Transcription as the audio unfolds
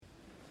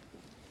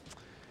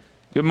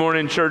Good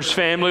morning, church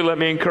family. Let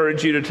me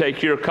encourage you to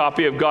take your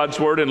copy of God's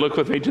Word and look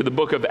with me to the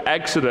book of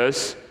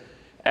Exodus.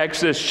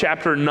 Exodus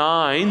chapter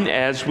 9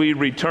 as we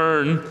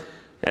return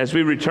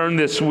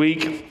this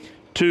week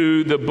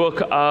to the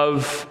book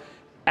of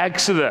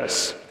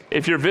Exodus.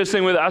 If you're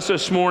visiting with us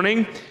this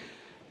morning,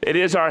 it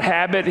is our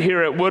habit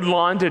here at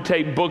Woodlawn to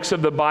take books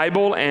of the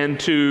Bible and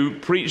to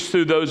preach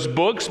through those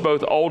books,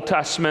 both Old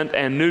Testament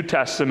and New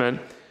Testament,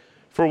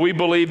 for we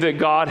believe that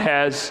God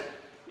has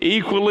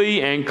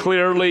equally and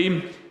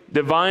clearly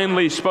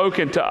divinely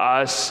spoken to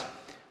us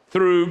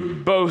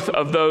through both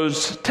of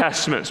those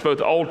testaments,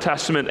 both Old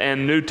Testament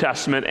and New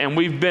Testament. And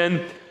we've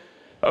been,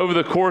 over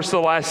the course of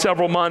the last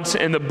several months,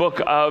 in the book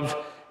of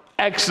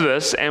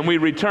Exodus, and we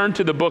return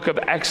to the book of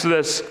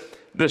Exodus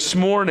this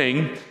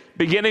morning,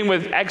 beginning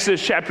with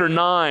Exodus chapter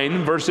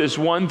 9, verses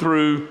 1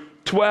 through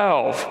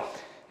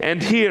 12.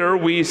 And here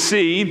we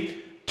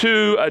see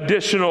two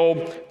additional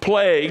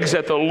plagues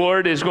that the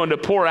Lord is going to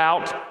pour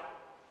out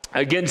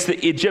against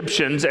the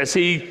Egyptians as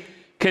he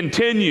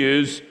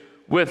continues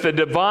with the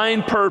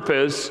divine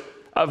purpose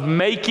of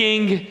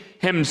making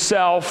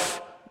himself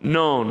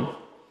known.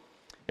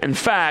 In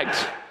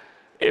fact,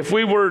 if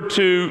we were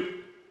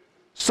to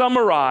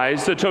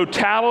summarize the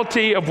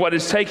totality of what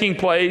is taking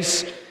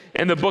place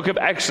in the book of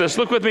Exodus,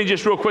 look with me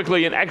just real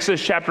quickly in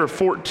Exodus chapter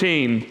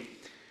 14.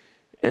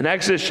 In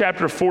Exodus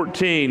chapter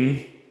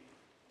 14,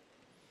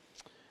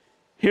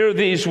 hear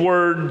these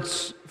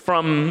words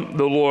from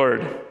the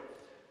Lord.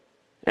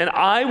 And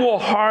I will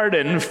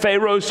harden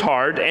Pharaoh's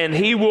heart, and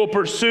he will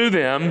pursue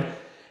them,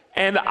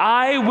 and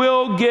I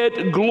will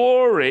get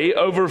glory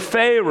over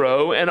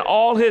Pharaoh and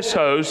all his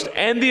host,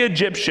 and the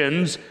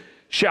Egyptians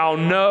shall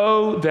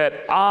know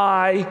that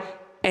I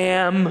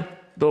am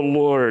the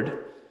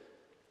Lord.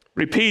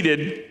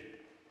 Repeated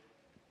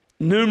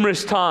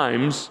numerous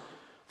times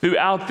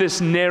throughout this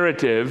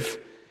narrative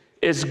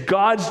is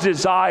God's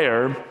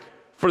desire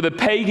for the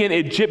pagan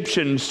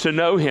Egyptians to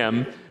know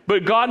him.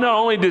 But God not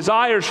only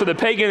desires for the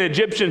pagan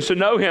Egyptians to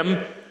know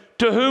him,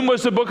 to whom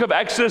was the book of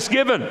Exodus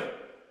given?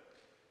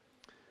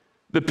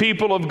 The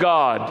people of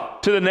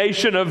God, to the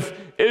nation of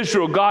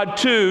Israel. God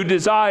too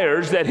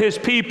desires that his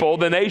people,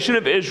 the nation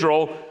of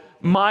Israel,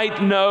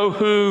 might know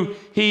who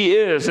he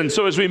is. And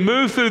so as we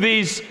move through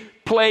these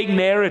plague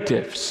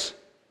narratives,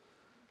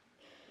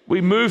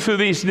 we move through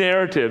these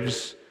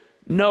narratives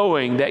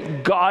knowing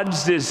that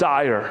God's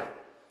desire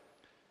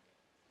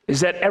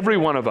is that every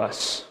one of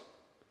us,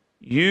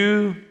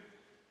 you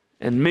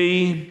and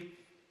me,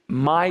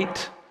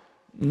 might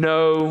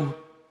know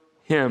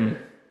him.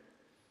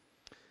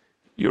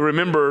 You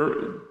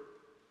remember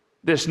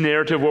this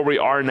narrative where we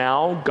are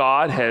now.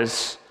 God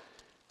has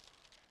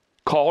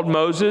called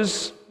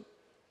Moses.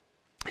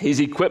 He's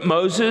equipped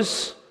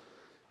Moses.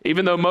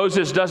 Even though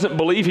Moses doesn't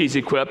believe he's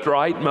equipped,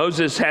 right?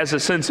 Moses has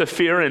a sense of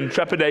fear and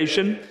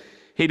trepidation.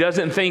 He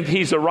doesn't think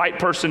he's the right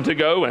person to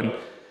go and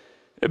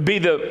be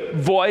the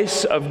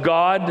voice of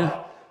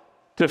God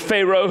to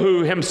Pharaoh,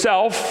 who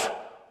himself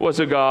was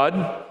a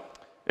god.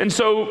 And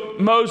so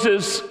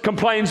Moses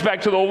complains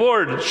back to the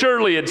Lord,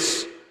 surely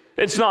it's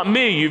not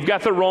me, you've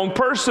got the wrong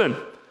person.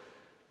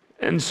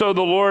 And so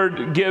the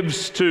Lord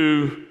gives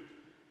to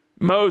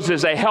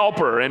Moses a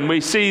helper, and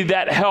we see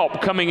that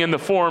help coming in the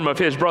form of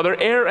his brother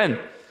Aaron.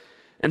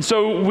 And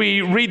so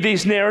we read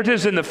these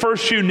narratives, in the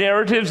first few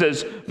narratives,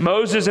 as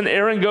Moses and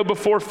Aaron go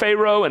before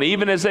Pharaoh, and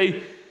even as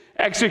they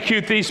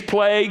execute these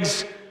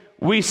plagues,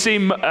 we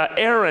see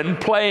Aaron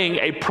playing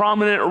a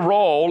prominent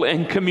role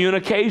in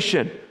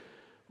communication.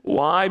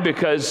 Why?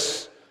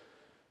 Because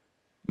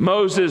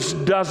Moses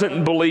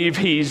doesn't believe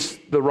he's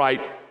the right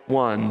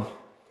one.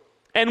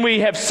 And we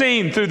have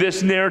seen through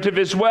this narrative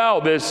as well,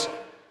 this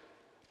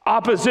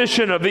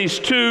opposition of these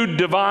two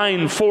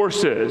divine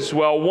forces.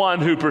 Well,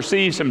 one who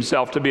perceives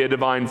himself to be a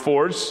divine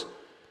force,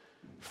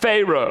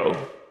 Pharaoh.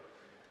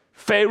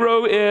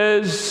 Pharaoh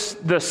is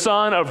the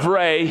son of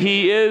Re.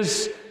 He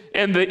is,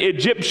 in the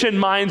Egyptian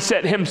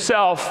mindset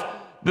himself,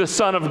 the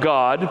Son of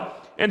God.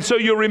 And so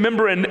you'll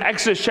remember in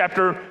Exodus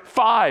chapter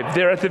 5,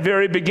 there at the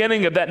very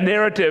beginning of that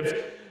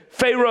narrative,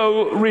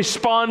 Pharaoh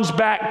responds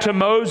back to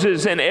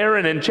Moses and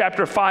Aaron in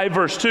chapter 5,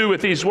 verse 2 with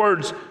these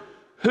words,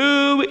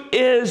 "Who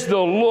is the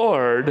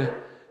Lord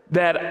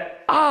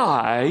that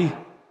I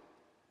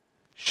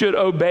should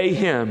obey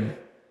him?"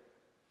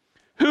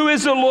 Who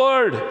is the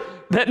Lord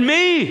that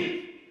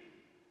me?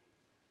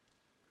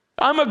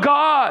 I'm a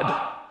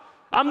God.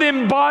 I'm the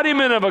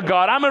embodiment of a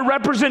God. I'm a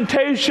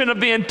representation of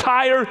the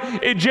entire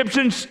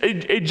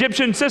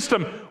Egyptian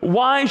system.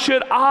 Why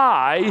should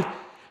I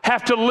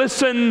have to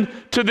listen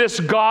to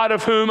this God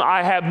of whom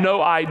I have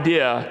no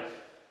idea?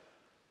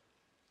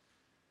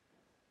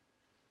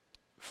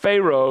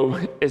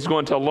 Pharaoh is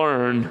going to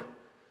learn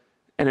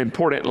an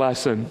important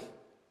lesson.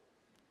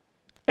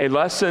 A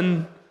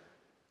lesson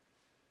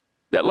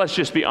that, let's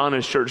just be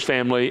honest, church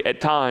family, at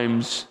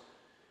times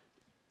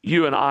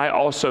you and I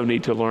also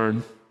need to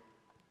learn.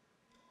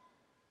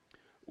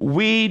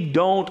 We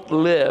don't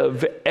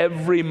live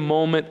every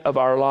moment of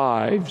our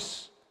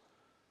lives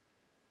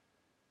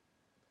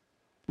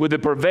with the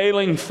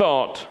prevailing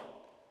thought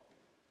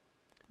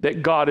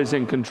that God is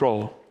in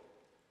control.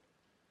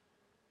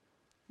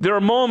 There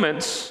are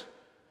moments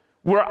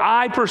where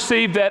I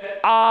perceive that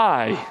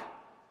I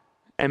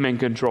am in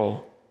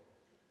control.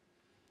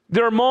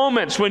 There are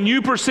moments when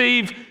you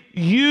perceive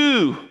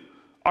you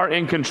are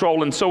in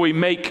control, and so we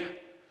make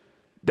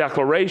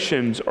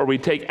declarations or we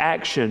take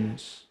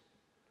actions.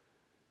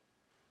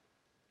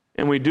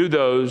 And we do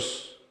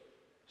those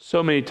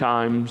so many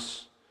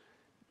times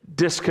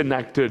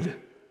disconnected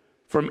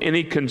from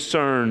any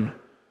concern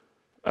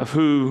of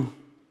who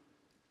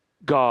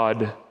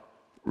God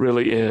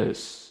really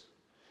is.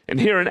 And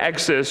here in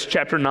Exodus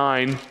chapter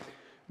 9,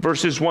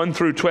 verses 1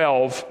 through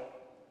 12,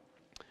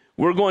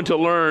 we're going to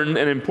learn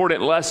an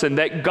important lesson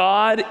that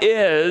God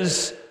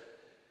is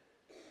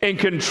in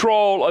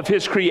control of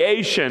his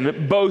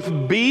creation,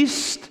 both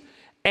beast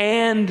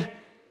and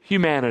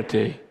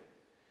humanity.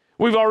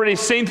 We've already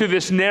seen through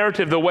this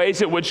narrative the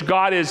ways in which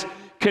God is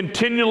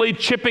continually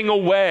chipping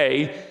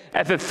away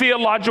at the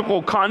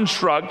theological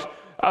construct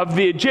of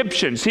the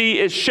Egyptians. He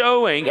is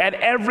showing at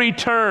every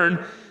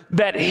turn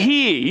that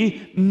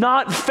he,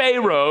 not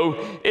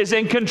Pharaoh, is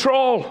in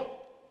control.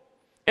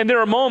 And there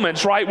are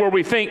moments, right, where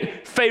we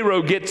think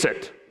Pharaoh gets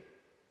it.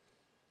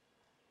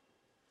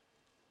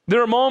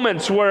 There are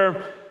moments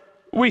where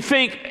we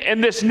think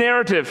in this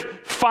narrative,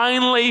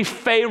 finally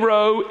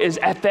Pharaoh is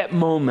at that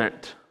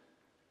moment.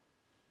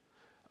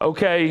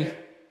 Okay,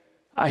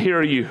 I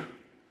hear you.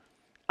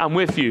 I'm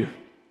with you.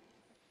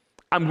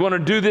 I'm going to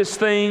do this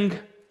thing.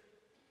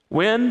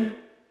 When?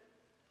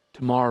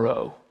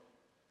 Tomorrow.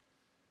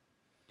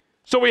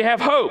 So we have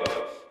hope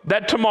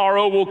that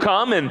tomorrow will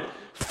come and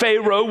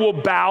Pharaoh will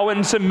bow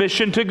in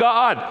submission to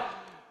God.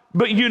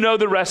 But you know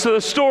the rest of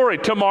the story.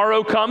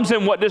 Tomorrow comes,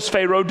 and what does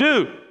Pharaoh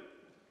do?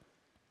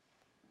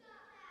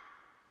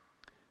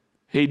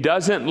 He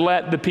doesn't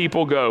let the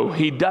people go.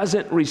 He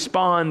doesn't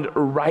respond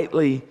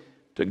rightly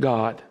to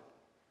God.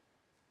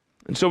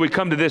 And so we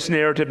come to this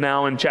narrative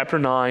now in chapter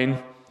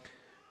 9.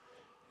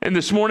 And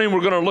this morning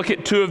we're going to look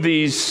at two of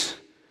these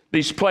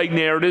plague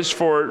narratives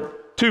for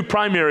two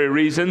primary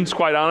reasons,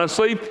 quite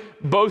honestly.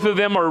 Both of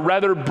them are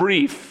rather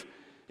brief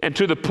and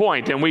to the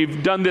point. And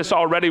we've done this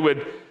already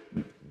with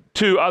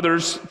two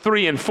others,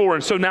 3 and 4.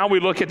 And so now we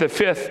look at the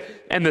 5th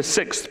and the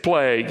 6th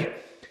plague.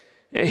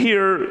 And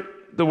hear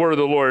the word of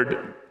the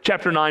Lord,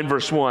 chapter 9,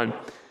 verse 1.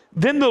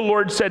 Then the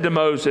Lord said to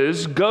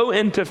Moses, "Go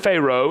into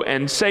Pharaoh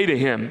and say to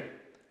him,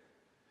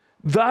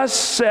 'Thus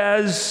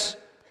says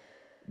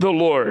the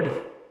Lord,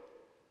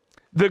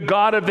 the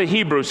God of the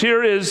Hebrews.'"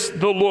 Here is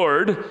the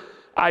Lord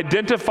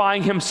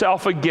identifying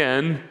himself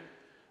again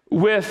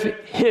with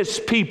his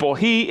people.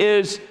 He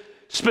is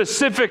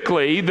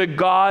specifically the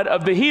God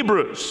of the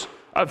Hebrews,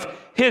 of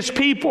his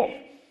people.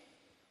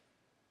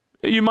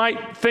 You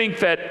might think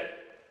that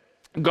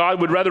God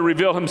would rather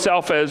reveal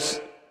himself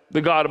as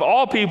the God of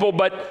all people,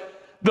 but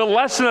the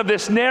lesson of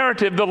this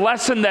narrative, the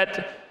lesson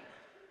that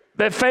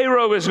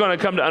Pharaoh is going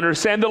to come to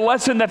understand, the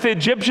lesson that the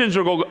Egyptians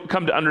are going to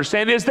come to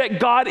understand is that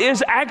God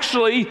is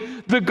actually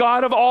the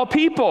God of all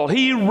people.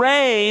 He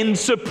reigns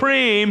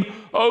supreme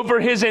over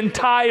his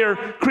entire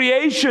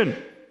creation.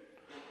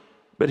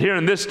 But here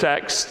in this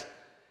text,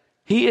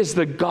 he is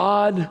the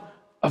God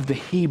of the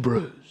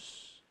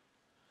Hebrews.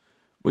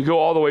 We go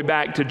all the way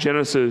back to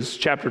Genesis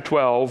chapter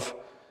 12.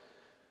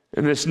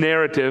 In this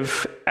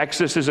narrative,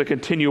 Exodus is a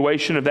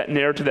continuation of that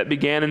narrative that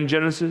began in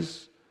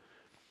Genesis.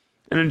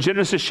 And in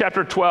Genesis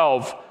chapter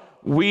 12,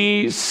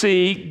 we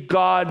see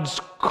God's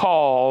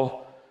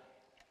call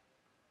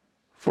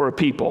for a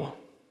people.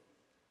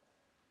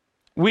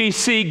 We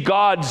see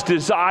God's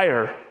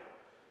desire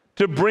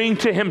to bring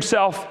to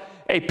himself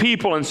a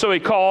people, and so he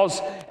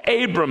calls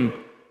Abram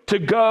to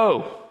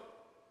go.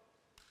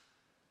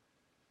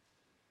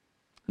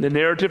 The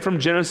narrative from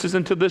Genesis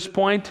until this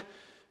point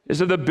is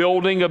of the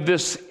building of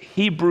this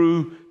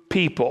Hebrew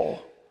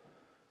people.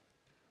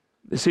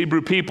 This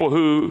Hebrew people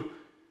who,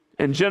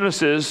 in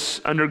Genesis,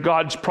 under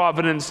God's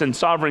providence and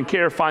sovereign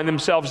care, find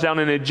themselves down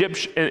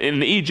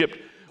in Egypt,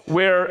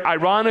 where,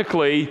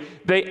 ironically,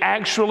 they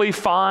actually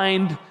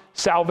find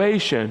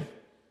salvation.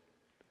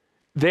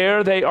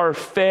 There they are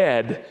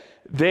fed.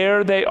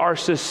 There they are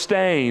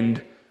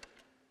sustained.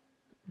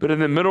 But in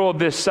the middle of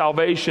this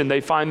salvation,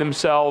 they find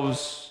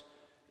themselves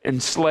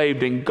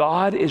enslaved. And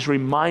God is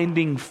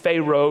reminding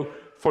Pharaoh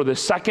for the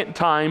second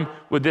time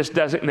with this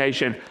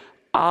designation,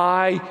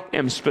 "I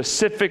am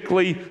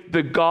specifically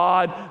the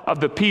God of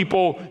the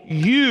people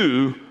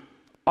you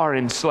are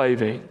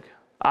enslaving.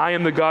 I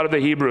am the God of the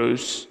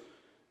Hebrews."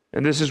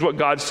 And this is what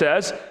God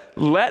says,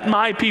 "Let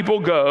my people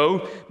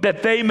go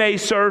that they may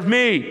serve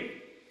me.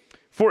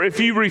 For if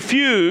you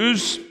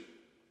refuse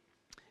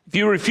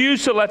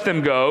to let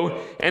them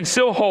go and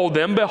still hold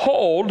them,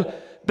 behold,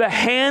 the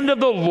hand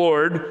of the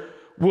Lord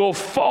will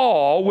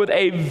fall with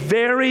a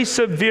very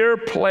severe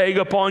plague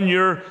upon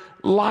your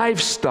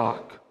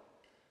livestock."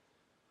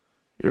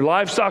 Your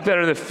livestock that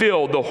are in the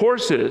field, the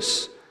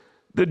horses,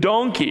 the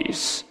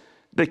donkeys,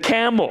 the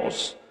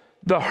camels,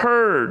 the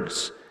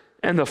herds,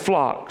 and the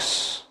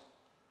flocks.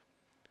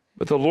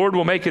 But the Lord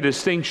will make a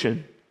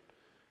distinction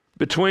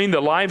between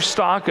the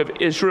livestock of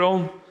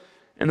Israel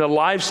and the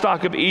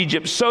livestock of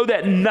Egypt, so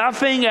that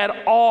nothing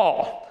at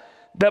all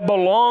that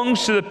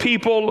belongs to the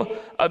people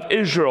of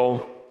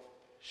Israel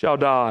shall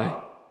die.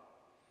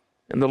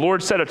 And the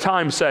Lord set a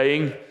time,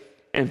 saying,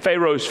 and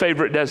Pharaoh's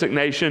favorite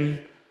designation,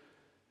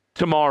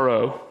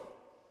 tomorrow.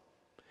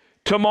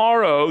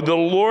 Tomorrow the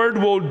Lord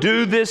will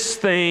do this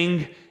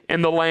thing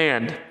in the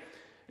land.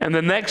 And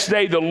the next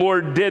day the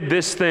Lord did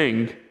this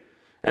thing.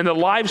 And the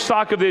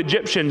livestock of the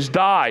Egyptians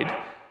died,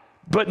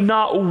 but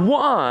not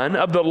one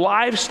of the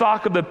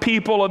livestock of the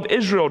people of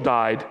Israel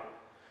died.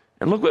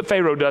 And look what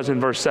Pharaoh does in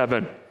verse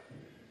 7.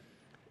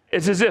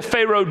 It's as if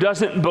Pharaoh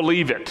doesn't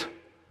believe it.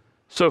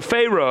 So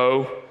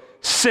Pharaoh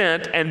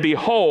sent, and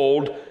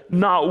behold,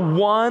 not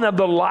one of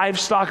the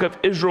livestock of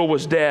Israel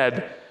was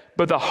dead,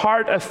 but the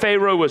heart of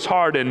Pharaoh was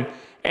hardened,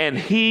 and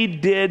he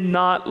did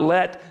not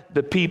let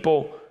the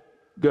people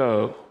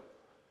go.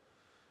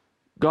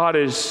 God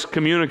is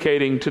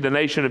communicating to the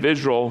nation of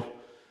Israel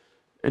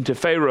and to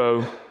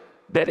Pharaoh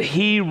that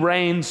he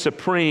reigns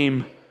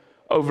supreme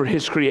over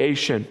his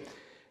creation.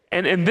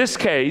 And in this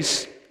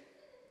case,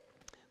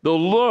 the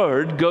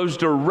Lord goes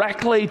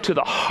directly to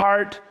the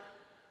heart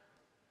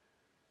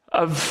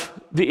of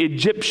the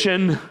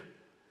Egyptian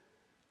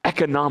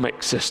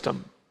economic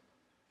system.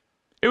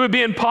 It would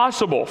be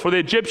impossible for the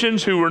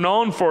Egyptians, who were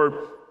known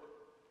for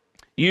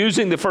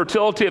using the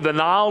fertility of the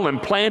Nile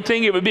and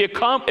planting, it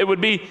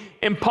would be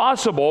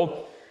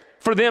impossible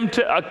for them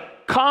to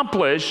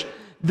accomplish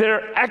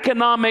their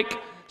economic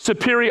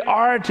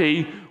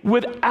superiority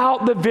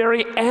without the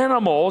very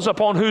animals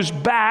upon whose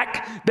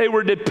back they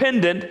were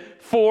dependent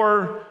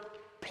for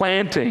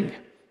planting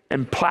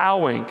and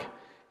plowing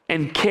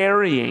and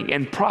carrying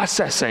and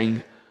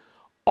processing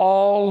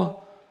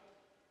all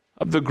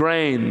of the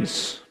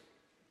grains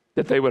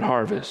that they would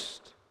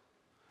harvest.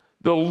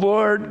 The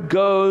Lord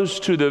goes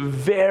to the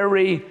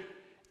very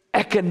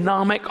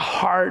economic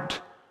heart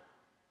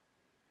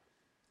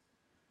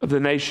of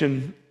the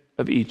nation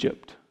of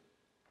Egypt.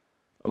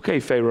 Okay,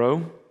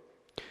 Pharaoh,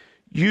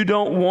 you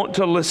don't want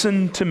to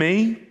listen to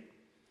me?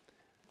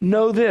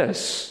 Know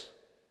this.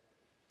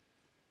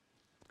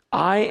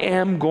 I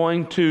am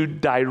going to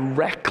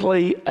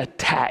directly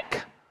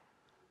attack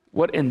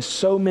what in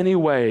so many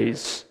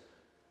ways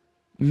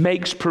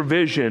makes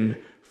provision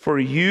for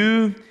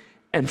you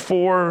and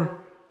for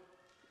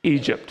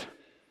Egypt.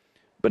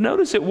 But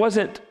notice it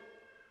wasn't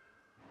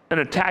an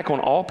attack on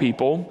all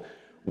people.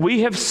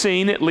 We have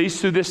seen, at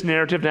least through this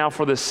narrative now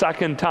for the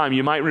second time,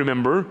 you might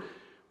remember,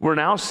 we're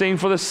now seeing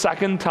for the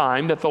second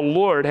time that the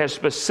Lord has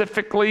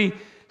specifically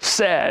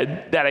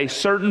said that a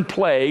certain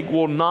plague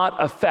will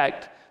not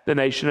affect the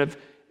nation of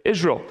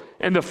Israel.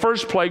 And the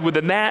first plague with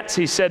the gnats,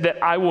 he said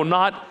that I will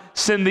not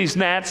send these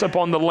gnats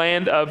upon the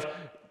land of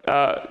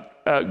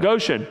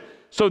Goshen.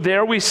 So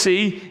there we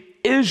see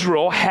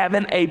Israel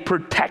having a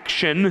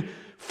protection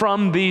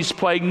from these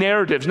plague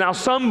narratives. Now,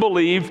 some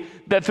believe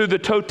that through the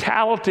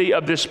totality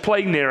of this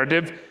plague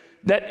narrative,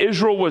 that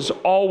Israel was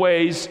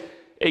always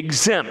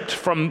exempt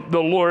from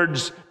the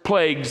Lord's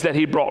plagues that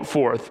he brought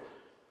forth.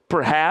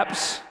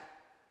 Perhaps,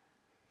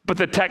 but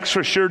the text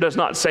for sure does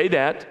not say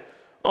that.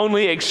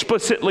 Only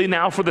explicitly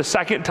now for the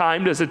second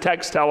time does the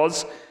text tell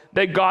us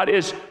that God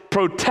is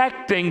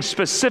protecting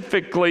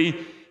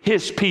specifically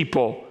his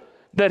people,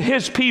 that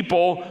his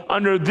people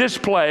under this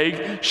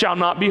plague shall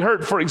not be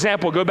hurt. For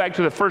example, go back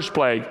to the first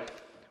plague.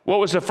 What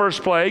was the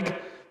first plague?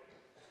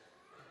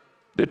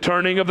 The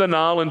turning of the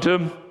Nile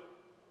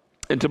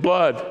into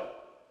blood.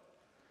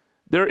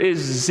 There is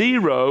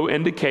zero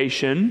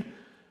indication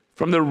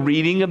from the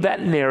reading of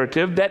that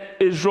narrative that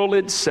Israel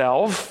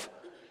itself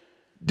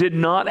did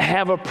not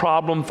have a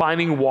problem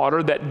finding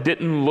water that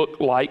didn't look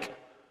like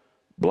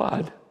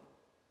blood.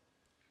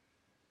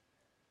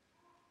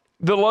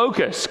 The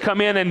locusts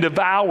come in and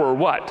devour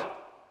what?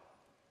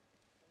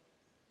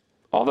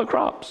 All the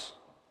crops.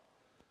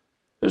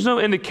 There's no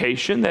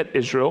indication that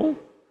Israel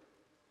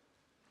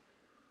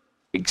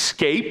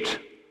escaped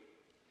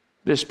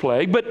this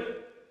plague. But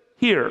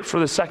here, for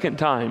the second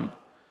time,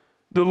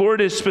 the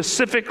Lord is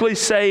specifically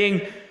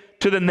saying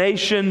to the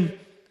nation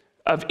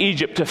of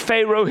Egypt, to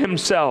Pharaoh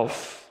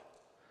himself,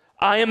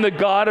 I am the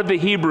God of the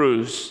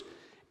Hebrews,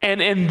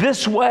 and in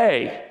this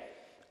way,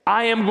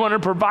 I am going to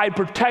provide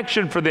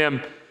protection for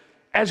them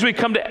as we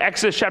come to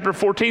Exodus chapter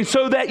 14,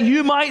 so that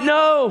you might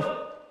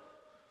know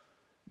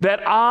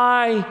that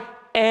I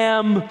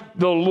am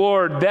the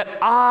Lord, that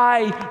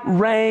I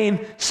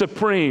reign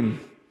supreme.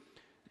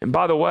 And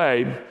by the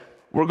way,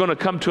 we're going to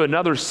come to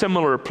another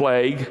similar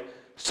plague,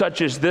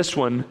 such as this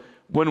one,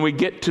 when we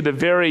get to the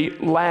very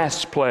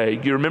last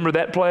plague. You remember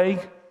that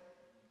plague?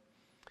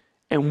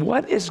 And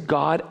what is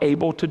God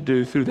able to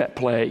do through that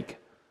plague?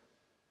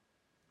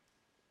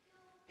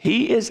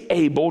 He is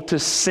able to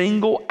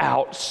single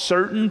out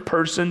certain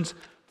persons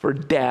for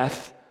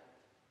death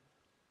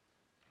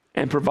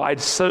and provide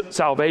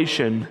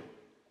salvation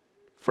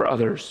for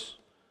others,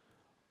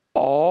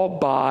 all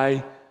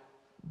by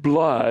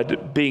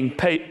blood being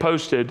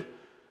placed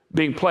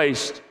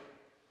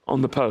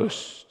on the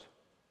post.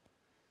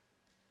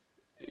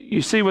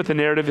 You see what the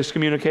narrative is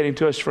communicating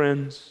to us,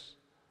 friends?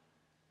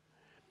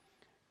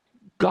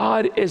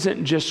 God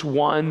isn't just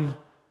one,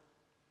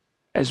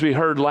 as we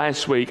heard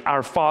last week,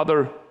 our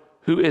Father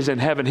who is in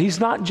heaven. He's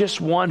not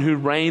just one who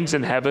reigns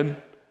in heaven.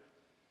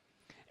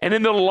 And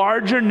in the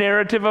larger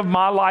narrative of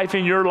my life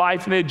and your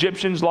life and the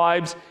Egyptians'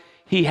 lives,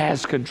 he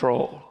has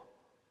control.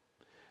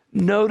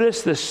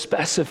 Notice the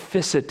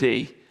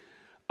specificity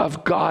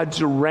of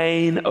God's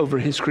reign over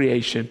his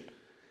creation.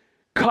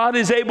 God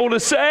is able to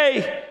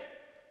say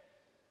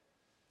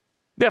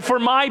that for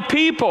my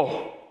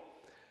people,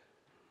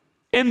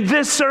 in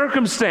this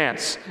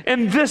circumstance,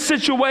 in this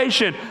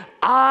situation,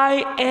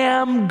 I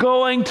am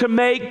going to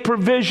make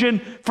provision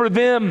for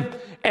them,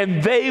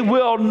 and they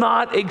will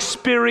not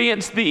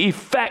experience the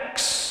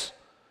effects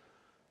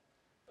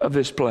of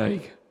this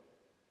plague.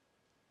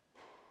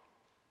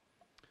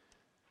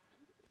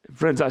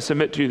 Friends, I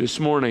submit to you this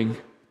morning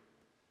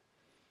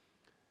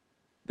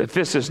that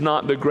this is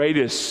not the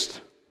greatest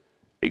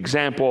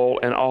example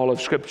in all of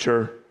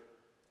Scripture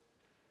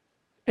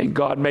in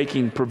God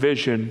making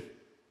provision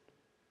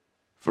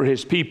for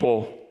his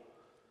people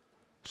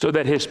so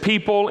that his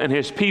people and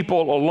his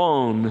people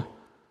alone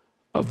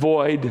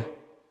avoid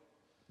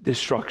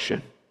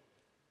destruction.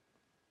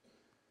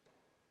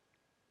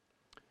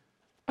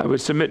 I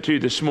would submit to you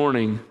this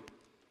morning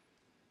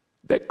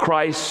that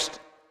Christ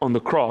on the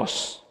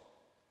cross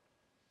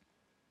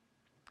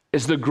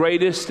is the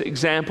greatest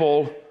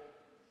example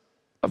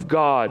of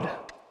God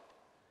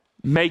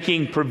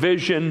making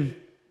provision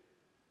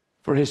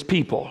for his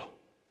people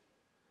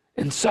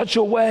in such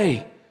a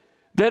way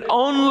that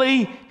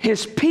only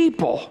his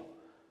people,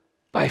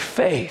 by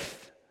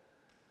faith,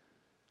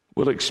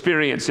 will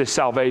experience his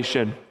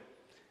salvation.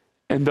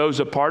 And those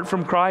apart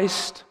from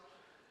Christ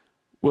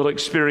will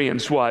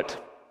experience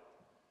what?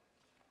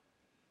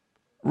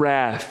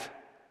 Wrath,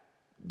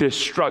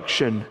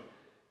 destruction,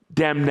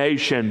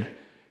 damnation,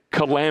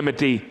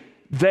 calamity.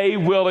 They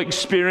will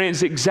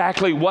experience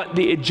exactly what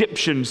the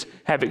Egyptians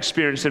have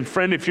experienced. And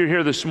friend, if you're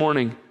here this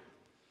morning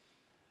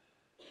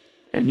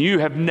and you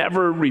have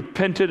never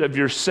repented of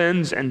your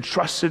sins and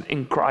trusted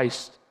in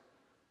Christ,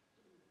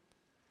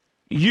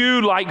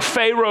 you, like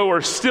Pharaoh,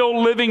 are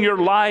still living your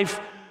life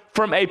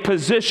from a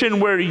position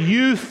where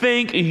you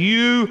think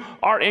you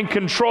are in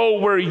control,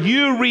 where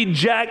you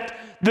reject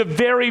the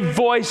very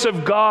voice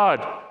of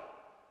God.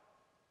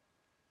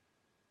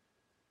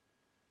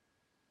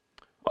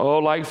 Oh,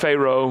 like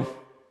Pharaoh,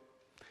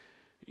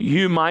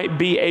 you might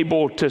be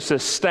able to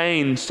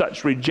sustain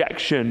such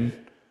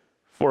rejection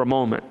for a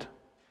moment.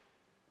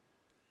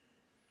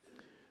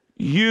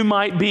 You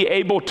might be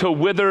able to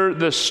weather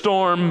the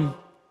storm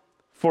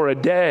for a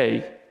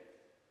day.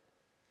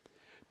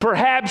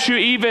 Perhaps you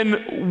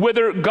even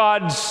weather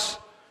God's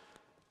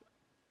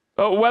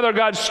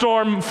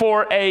storm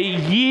for a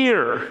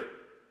year,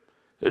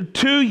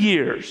 2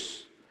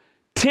 years,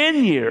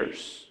 10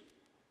 years.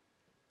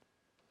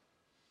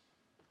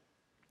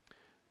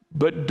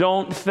 But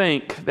don't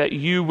think that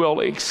you will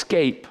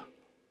escape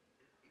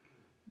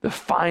the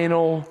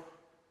final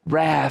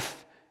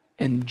wrath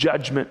and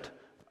judgment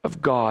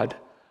of God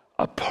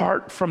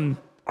apart from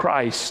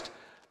Christ.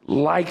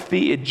 Like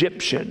the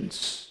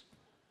Egyptians,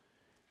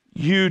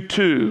 you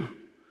too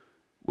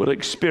will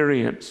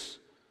experience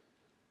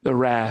the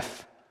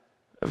wrath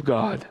of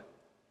God.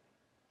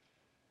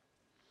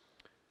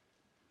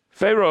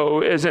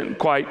 Pharaoh isn't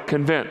quite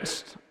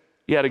convinced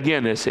yet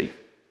again, is he?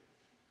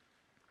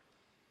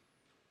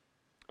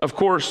 Of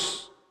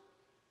course,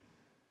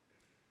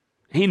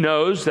 he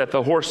knows that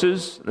the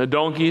horses, the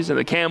donkeys, and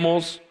the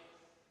camels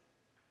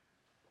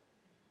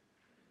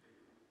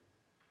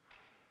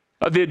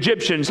of the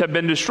Egyptians have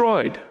been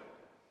destroyed.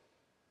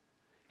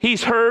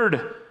 He's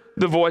heard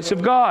the voice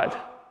of God.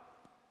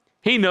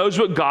 He knows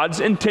what God's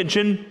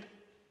intention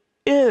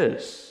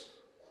is.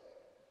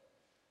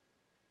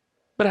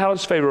 But how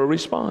does Pharaoh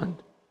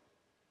respond?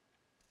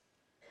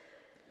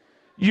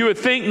 You would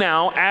think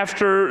now,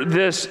 after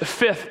this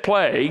fifth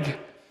plague,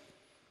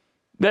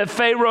 that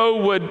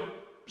Pharaoh would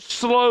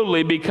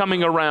slowly be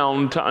coming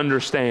around to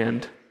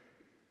understand,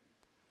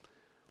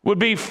 would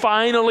be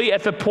finally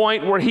at the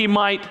point where he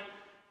might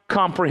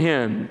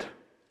comprehend.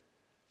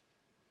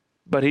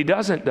 But he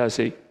doesn't, does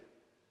he?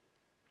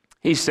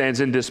 He stands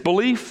in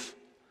disbelief.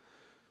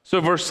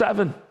 So verse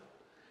 7,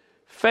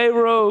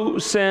 Pharaoh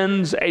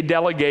sends a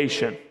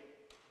delegation.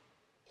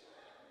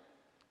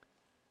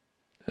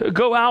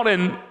 Go out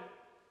and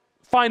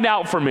find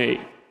out for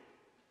me.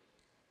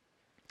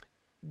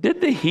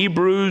 Did the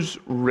Hebrews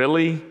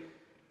really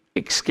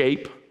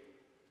escape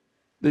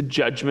the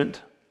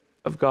judgment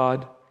of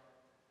God?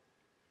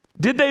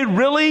 Did they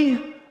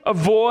really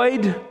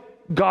avoid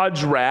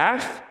God's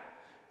wrath?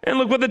 And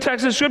look what the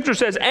text of Scripture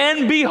says.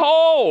 And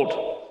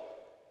behold,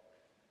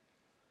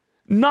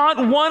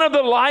 not one of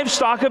the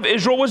livestock of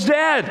Israel was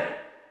dead.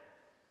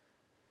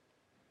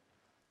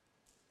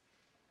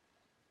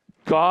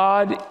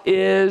 God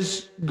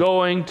is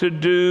going to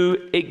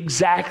do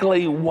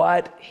exactly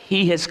what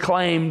he has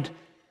claimed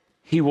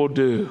he will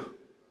do.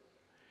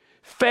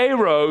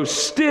 Pharaoh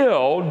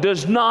still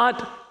does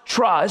not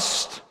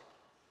trust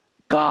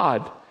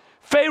God.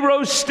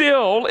 Pharaoh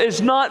still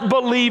is not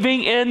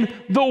believing in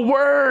the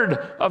word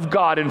of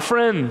God. And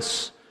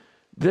friends,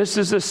 this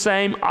is the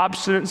same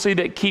obstinacy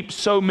that keeps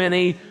so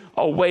many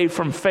away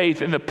from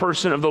faith in the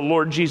person of the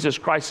Lord Jesus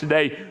Christ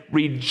today.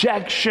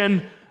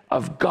 Rejection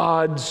of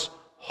God's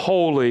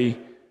holy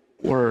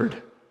word.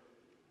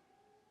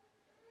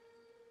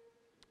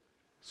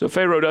 So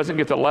Pharaoh doesn't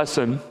get the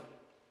lesson.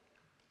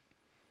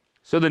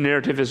 So the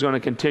narrative is going to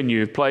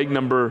continue. Plague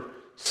number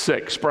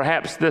 6.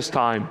 Perhaps this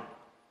time,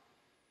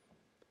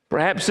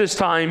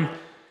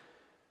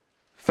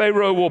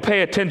 Pharaoh will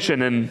pay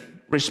attention and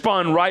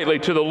respond rightly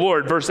to the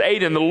Lord. Verse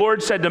 8, and the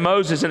Lord said to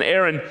Moses and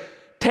Aaron,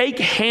 take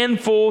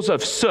handfuls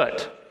of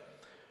soot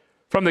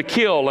from the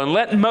kiln and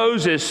let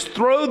Moses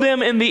throw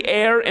them in the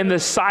air in the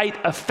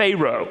sight of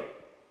Pharaoh.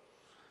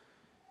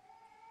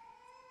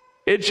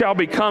 It shall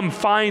become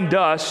fine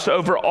dust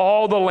over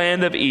all the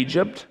land of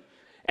Egypt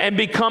and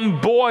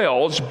become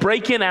boils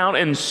breaking out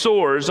in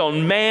sores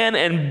on man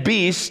and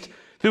beast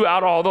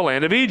throughout all the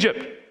land of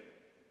Egypt.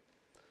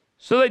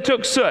 So they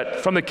took soot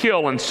from the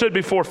kiln and stood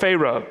before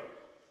Pharaoh.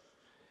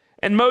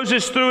 And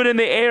Moses threw it in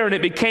the air, and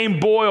it became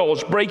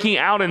boils breaking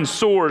out in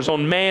sores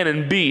on man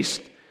and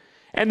beast.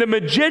 And the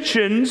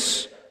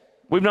magicians,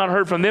 we've not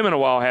heard from them in a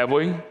while, have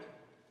we?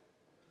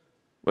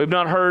 We've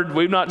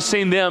not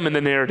seen them in the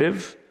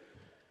narrative.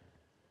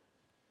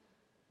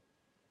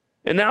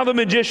 And now the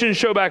magicians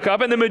show back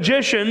up, and the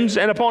magicians,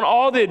 and upon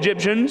all the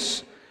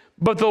Egyptians,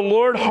 but the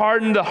Lord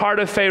hardened the heart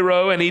of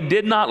Pharaoh, and he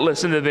did not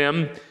listen to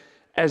them,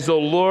 as the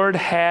Lord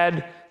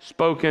had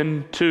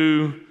spoken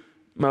to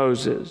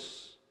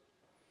Moses.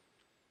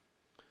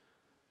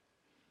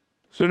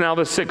 So now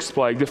the 6th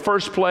plague. The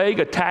first plague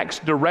attacks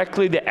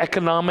directly the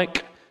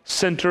economic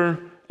center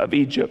of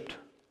Egypt.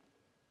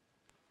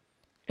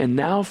 And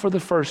now for the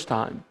first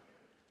time,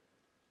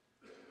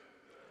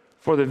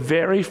 for the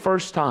very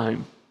first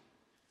time,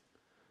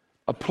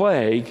 a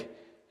plague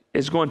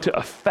is going to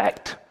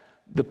affect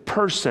the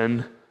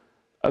person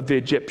of the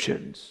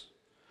Egyptians.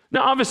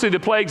 Now, obviously, the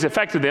plagues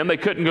affected them. They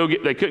couldn't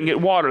get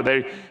water.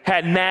 They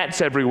had gnats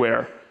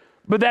everywhere.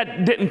 But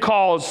that didn't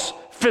cause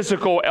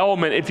physical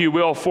ailment, if you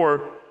will,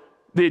 for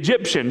the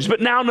Egyptians. But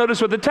now notice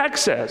what the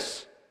text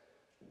says.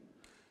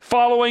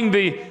 Following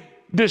the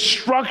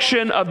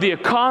destruction of the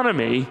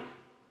economy,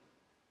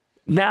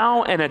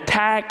 now an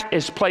attack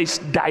is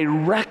placed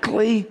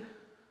directly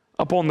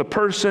upon the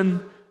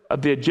person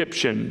of the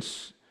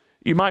Egyptians.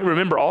 You might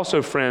remember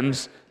also,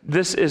 friends,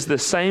 this is the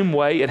same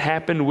way it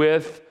happened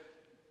with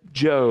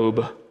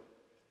Job.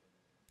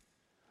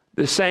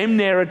 The same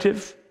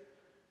narrative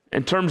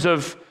in terms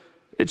of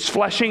its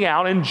fleshing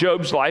out in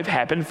Job's life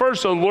happened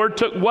first. So the Lord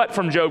took what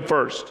from Job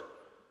first?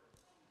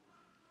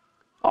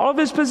 All of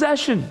his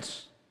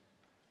possessions.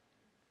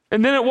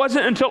 And then it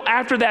wasn't until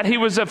after that he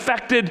was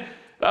affected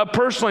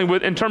personally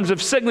in terms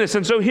of sickness.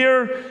 And so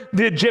here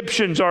the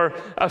Egyptians are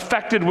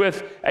affected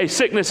with a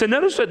sickness. And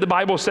notice what the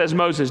Bible says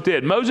Moses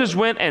did. Moses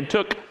went and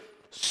took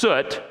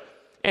soot,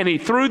 and he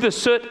threw the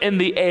soot in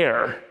the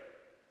air.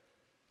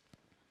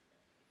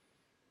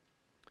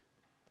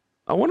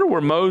 I wonder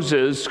where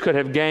Moses could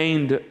have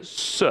gained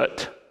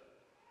soot.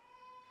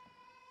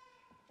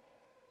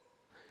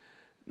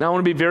 Now I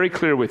want to be very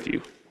clear with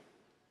you.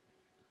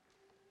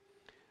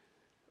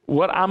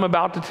 What I'm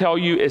about to tell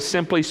you is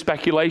simply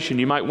speculation.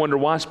 You might wonder,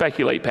 why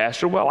speculate,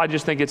 Pastor? Well, I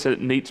just think it's a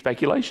neat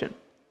speculation.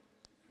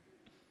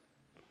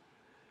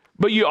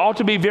 But you ought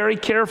to be very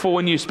careful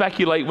when you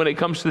speculate when it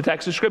comes to the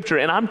text of Scripture.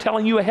 And I'm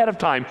telling you ahead of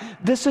time,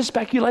 this is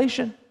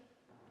speculation.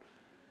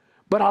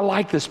 But I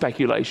like the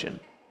speculation.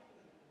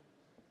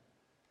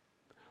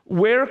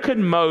 Where could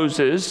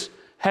Moses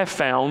have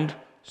found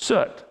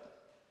soot?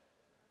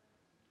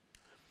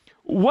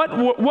 What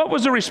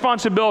was the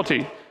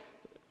responsibility?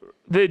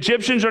 The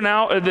Egyptians are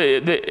now,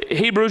 the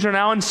Hebrews are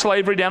now in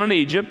slavery down in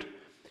Egypt.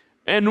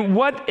 And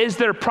what is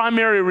their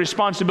primary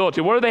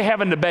responsibility? What are they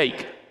having to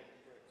bake?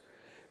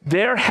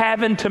 They're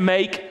having to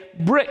make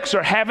bricks,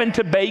 or having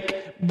to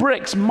bake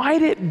bricks.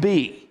 Might it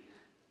be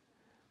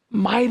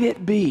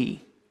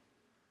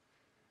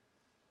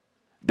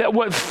that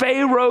what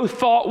Pharaoh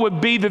thought would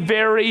be the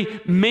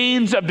very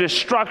means of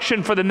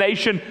destruction for the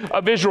nation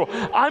of Israel?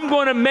 I'm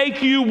going to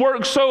make you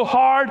work so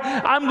hard.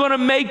 I'm going to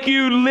make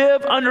you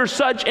live under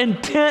such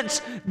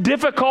intense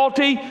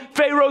difficulty.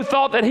 Pharaoh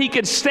thought that he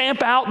could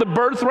stamp out the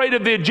birth rate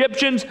of the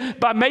Egyptians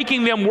by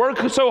making them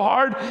work so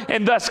hard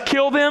and thus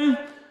kill them.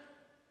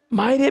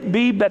 Might it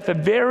be that the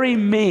very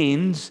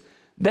means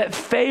that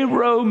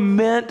Pharaoh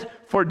meant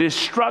for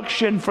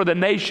destruction for the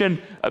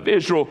nation of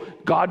Israel,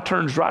 God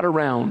turns right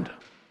around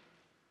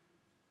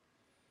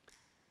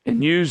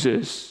and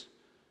uses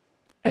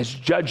as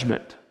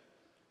judgment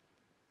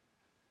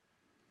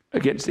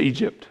against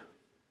Egypt?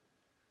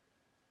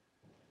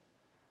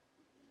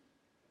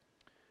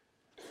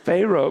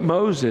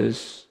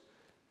 Moses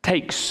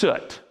takes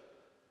soot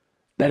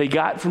that he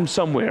got from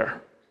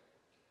somewhere,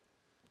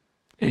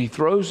 and he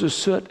throws the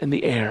soot in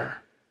the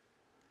air.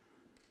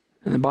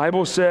 And the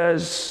Bible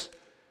says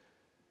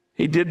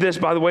he did this,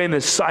 by the way, in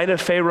the sight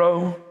of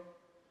Pharaoh,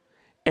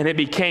 and it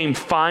became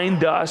fine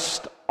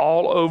dust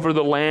all over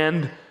the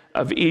land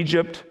of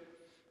Egypt,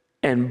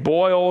 and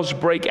boils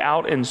break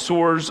out in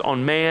sores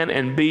on man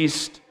and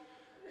beast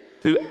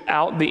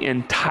throughout the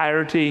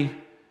entirety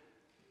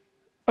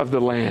of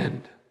the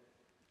land.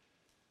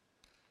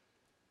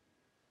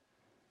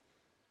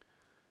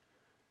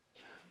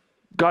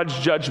 God's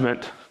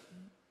judgment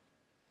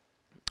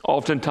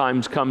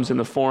oftentimes comes in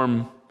the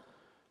form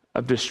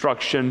of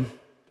destruction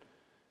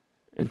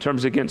in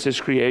terms against his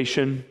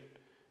creation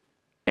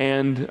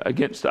and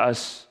against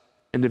us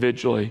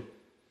individually.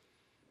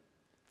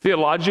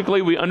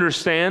 Theologically, we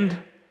understand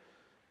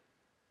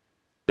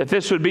that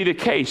this would be the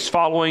case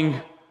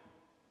following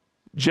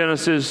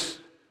Genesis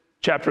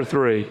chapter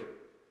 3.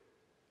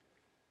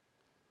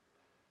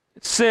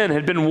 Sin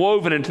had been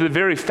woven into the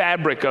very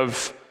fabric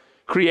of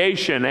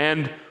creation,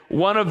 and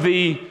one of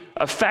the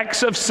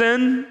effects of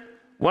sin,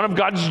 one of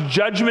God's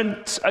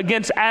judgments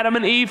against Adam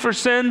and Eve for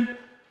sin,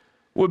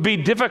 would be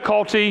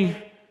difficulty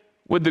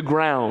with the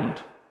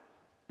ground.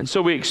 And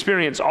so we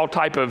experience all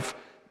type of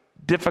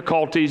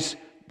difficulties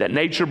that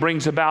nature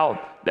brings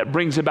about, that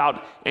brings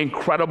about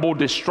incredible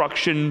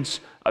destructions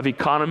of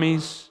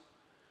economies.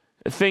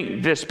 I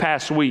think this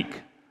past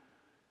week,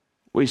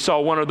 we saw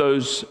one of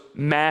those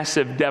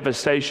massive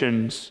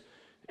devastations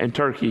in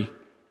Turkey.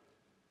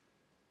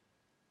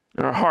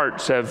 And our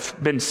hearts have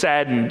been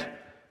saddened.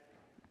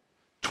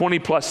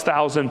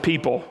 20,000+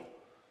 people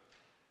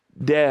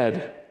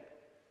dead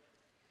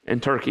in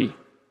Turkey.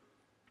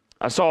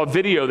 I saw a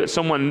video that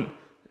someone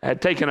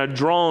had taken a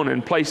drone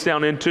and placed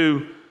down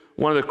into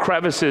one of the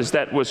crevices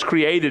that was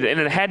created, and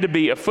it had to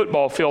be a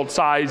football field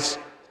size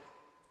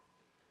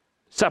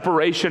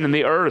separation in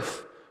the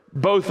earth,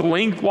 both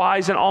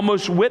lengthwise and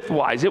almost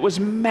widthwise. It was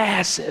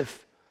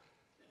massive.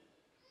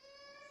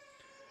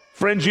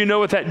 Friends, you know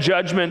what that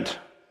judgment,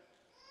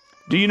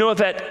 do you know what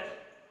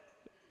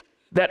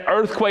that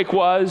earthquake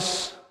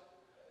was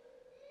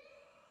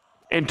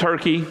in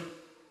Turkey?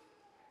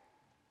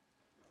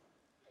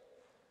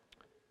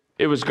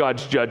 It was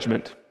God's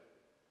judgment.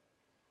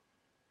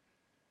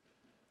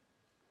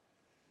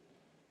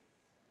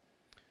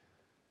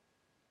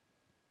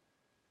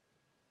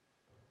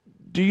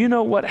 Do you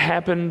know what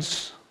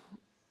happens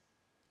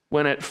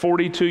when at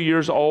 42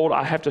 years old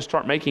I have to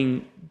start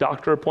making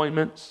doctor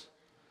appointments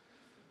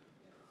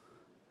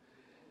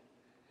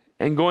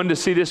and going to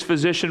see this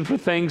physician for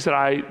things that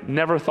I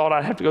never thought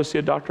I'd have to go see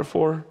a doctor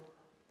for?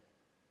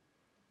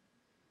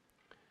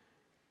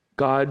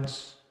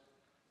 God's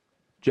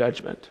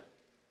judgment.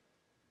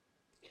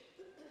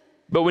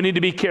 But we need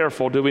to be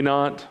careful, do we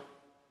not?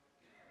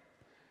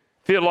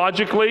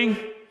 Theologically,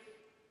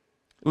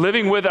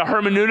 living with a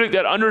hermeneutic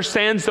that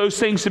understands those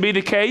things to be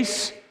the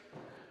case,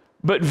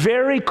 but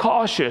very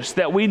cautious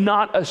that we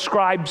not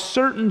ascribe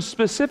certain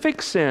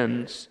specific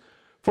sins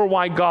for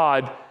why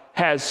God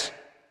has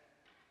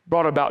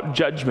brought about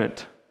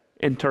judgment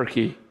in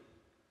Turkey.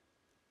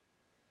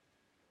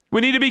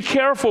 We need to be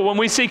careful when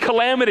we see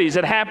calamities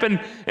that happen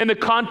in the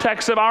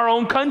context of our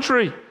own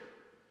country,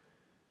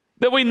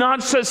 that we not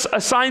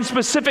assign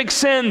specific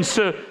sins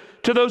to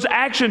those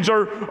actions,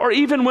 or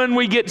even when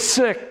we get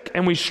sick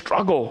and we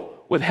struggle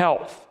with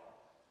health,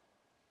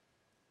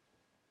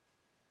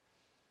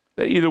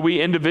 that either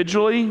we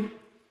individually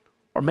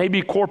or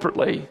maybe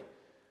corporately,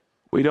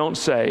 we don't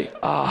say,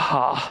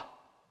 aha,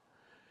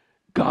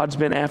 God's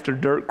been after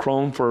Dirk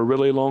Crone for a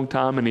really long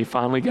time and he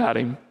finally got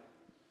him.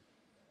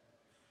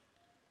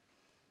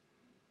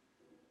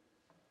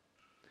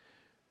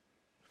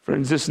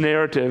 Friends, this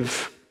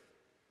narrative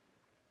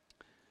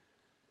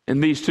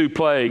and these two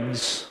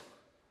plagues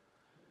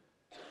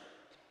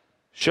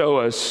show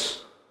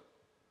us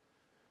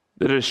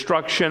the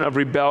destruction of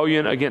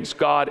rebellion against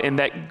God, and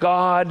that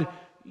God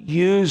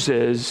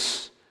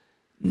uses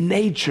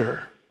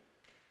nature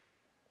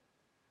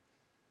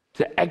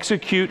to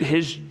execute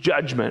his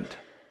judgment.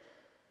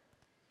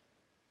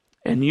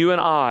 And you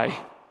and I,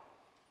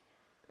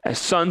 as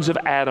sons of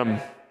Adam,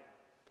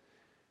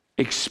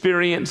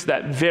 experience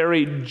that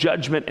very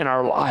judgment in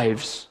our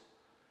lives.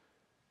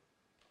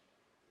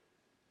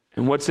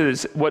 And what's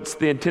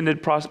the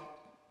intended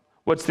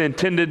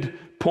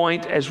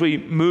point as we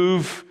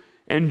move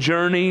and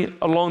journey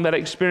along that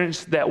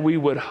experience? That we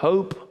would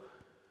hope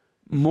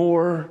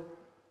more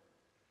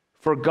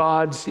for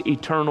God's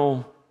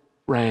eternal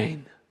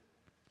reign.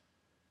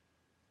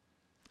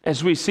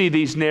 As we see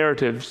these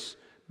narratives,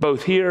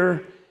 both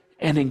here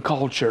and in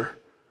culture,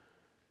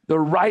 the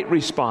right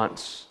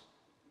response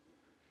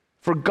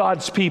for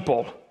God's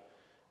people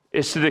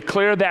is to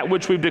declare that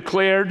which we've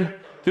declared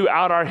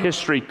throughout our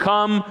history.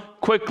 Come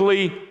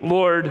quickly,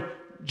 Lord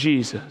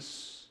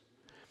Jesus.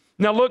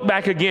 Now look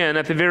back again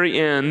at the very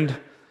end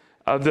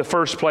of the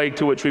first plague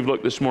to which we've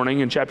looked this morning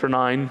in chapter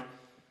 9,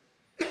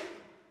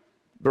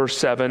 verse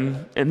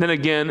 7, and then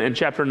again in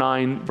chapter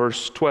 9,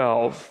 verse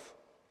 12.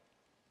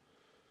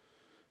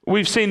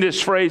 We've seen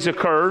this phrase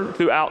occur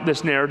throughout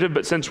this narrative,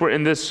 but since we're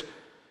in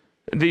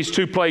these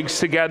two plagues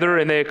together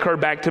and they occur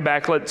back to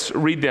back, let's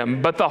read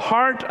them. But the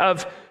heart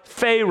of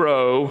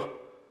Pharaoh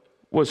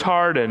was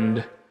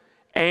hardened,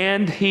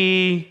 and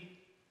he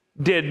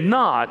did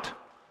not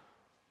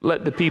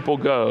let the people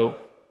go.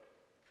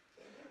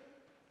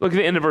 Look at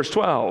the end of verse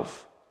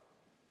 12.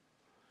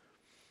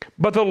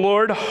 But the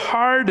Lord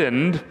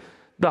hardened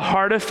the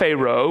heart of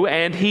Pharaoh,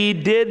 and he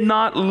did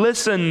not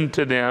listen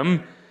to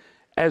them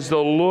as the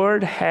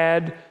Lord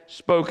had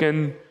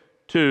spoken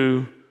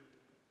to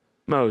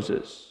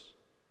Moses.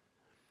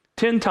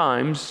 10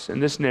 times in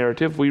this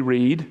narrative we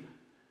read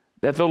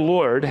that the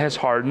Lord has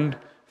hardened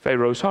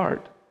Pharaoh's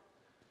heart.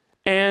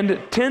 And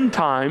 10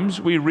 times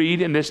we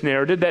read in this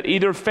narrative that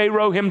either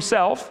Pharaoh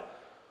himself,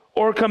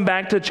 or come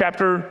back to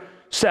chapter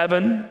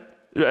 9,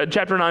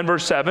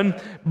 verse 7,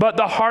 but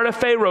the heart of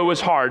Pharaoh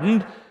was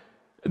hardened,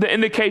 the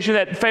indication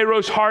that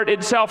Pharaoh's heart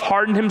itself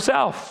hardened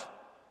himself.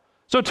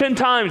 So 10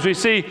 times we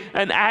see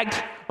an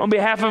act on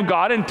behalf of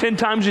God, and 10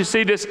 times you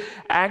see this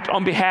act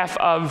on behalf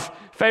of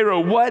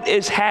Pharaoh. What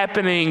is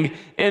happening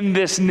in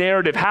this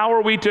narrative? How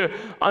are we to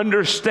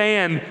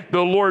understand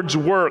the Lord's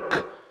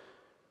work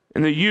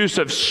and the use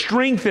of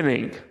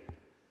strengthening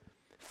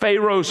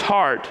Pharaoh's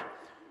heart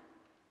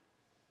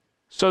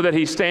so that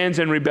he stands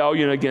in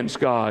rebellion against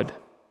God?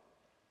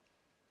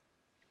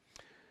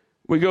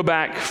 We go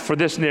back for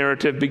this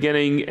narrative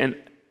beginning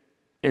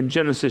in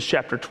Genesis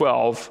chapter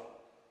 12.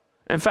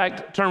 In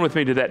fact, turn with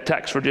me to that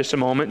text for just a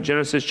moment.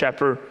 Genesis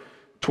chapter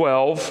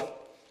 12.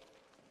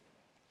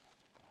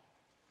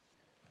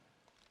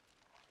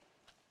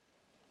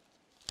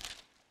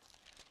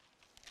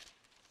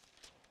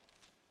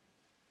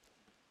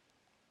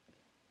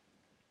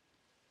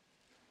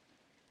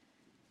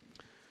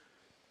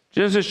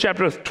 Genesis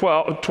chapter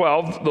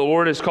 12, the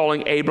Lord is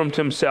calling Abram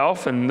to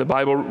himself, and the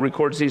Bible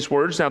records these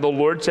words. Now the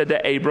Lord said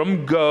to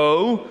Abram,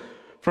 "Go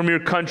from your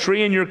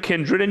country and your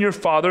kindred and your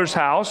father's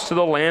house to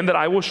the land that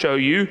I will show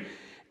you,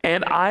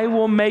 and I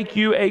will make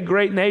you a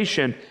great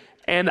nation,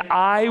 and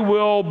I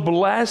will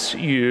bless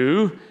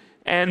you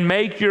and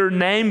make your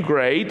name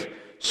great,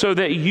 so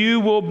that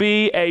you will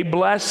be a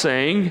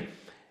blessing,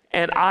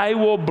 and I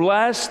will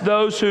bless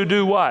those who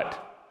do what?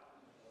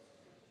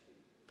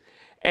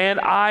 And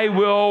I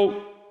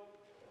will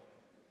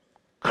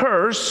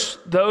curse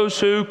those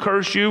who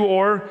curse you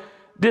or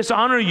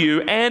dishonor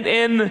you, and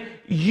in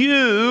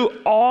you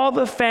all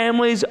the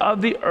families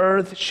of the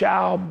earth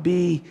shall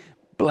be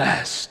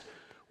blessed."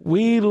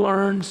 We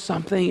learn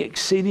something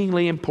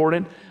exceedingly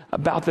important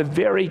about the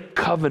very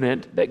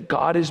covenant that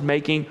God is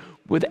making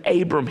with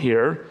Abram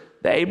here,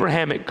 the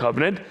Abrahamic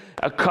covenant,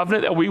 a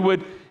covenant that we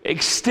would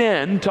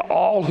extend to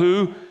all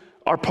who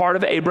are part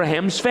of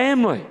Abraham's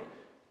family.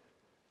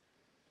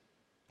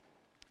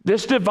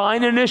 This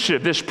divine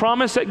initiative, this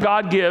promise that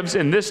God gives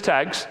in this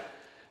text,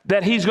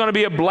 that he's going to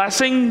be a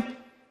blessing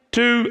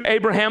to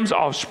Abraham's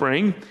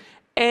offspring,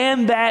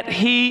 and that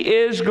he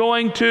is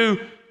going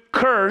to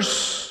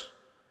curse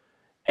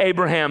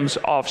Abraham's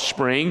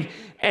offspring.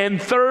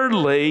 And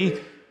thirdly,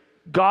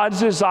 God's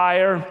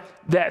desire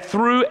that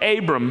through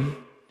Abram,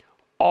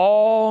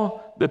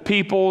 all the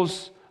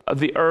peoples of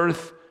the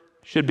earth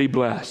should be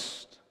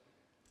blessed.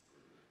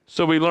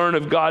 So we learn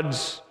of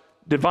God's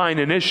divine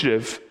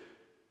initiative,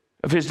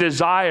 of his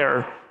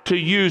desire to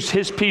use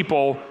his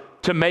people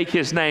to make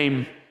his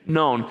name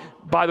known.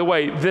 By the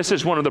way, this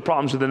is one of the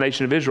problems with the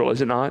nation of Israel,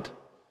 is it not?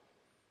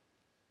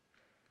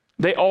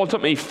 They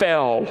ultimately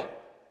fell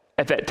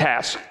at that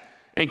task.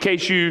 In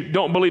case you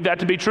don't believe that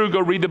to be true,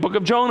 go read the book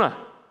of Jonah.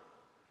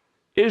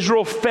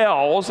 Israel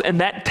fails in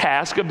that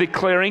task of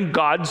declaring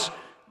God's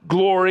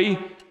glory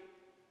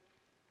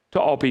to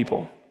all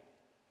people.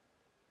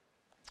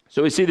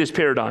 So we see this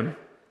paradigm.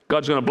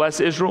 God's going to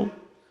bless Israel.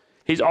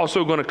 He's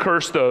also going to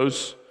curse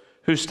those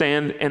who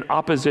stand in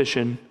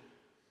opposition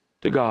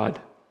to God.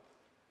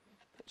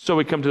 So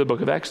we come to the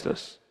book of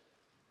Exodus.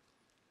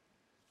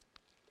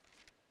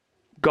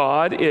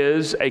 God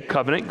is a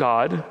covenant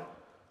God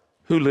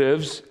who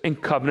lives in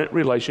covenant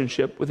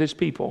relationship with his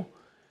people.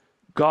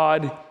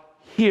 God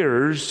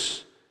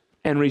hears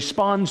and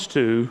responds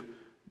to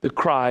the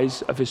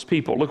cries of his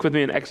people. Look with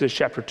me in Exodus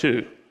chapter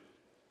 2.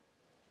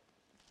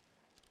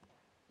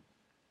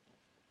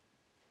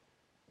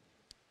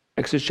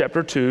 Exodus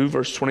chapter 2,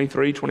 verse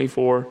 23,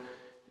 24,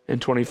 and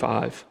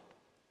 25.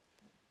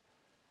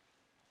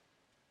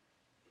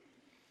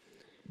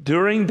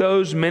 During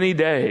those many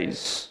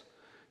days,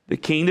 the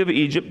king of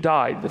Egypt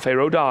died, the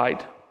Pharaoh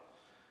died,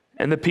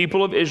 and the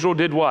people of Israel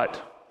did what?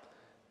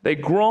 They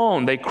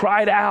groaned, they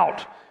cried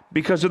out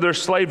because of their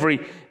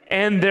slavery,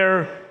 and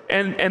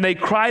they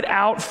cried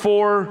out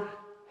for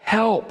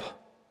help.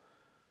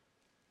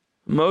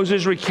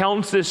 Moses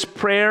recounts this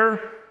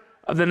prayer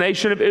of the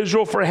nation of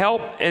Israel for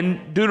help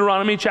in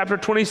Deuteronomy chapter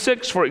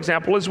 26, for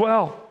example, as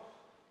well.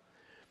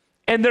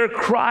 And their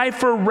cry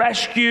for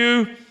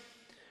rescue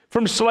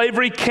from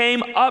slavery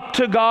came up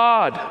to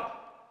God.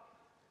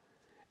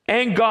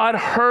 And God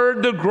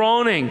heard the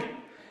groaning.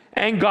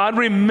 And God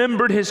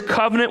remembered his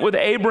covenant with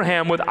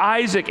Abraham, with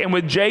Isaac, and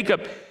with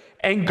Jacob.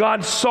 And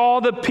God saw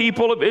the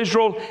people of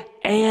Israel,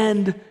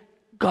 and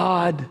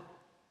God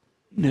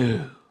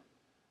knew.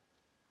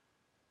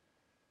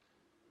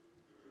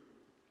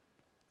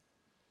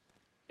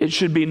 It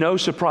should be no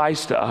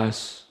surprise to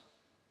us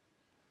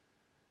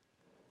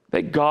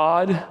that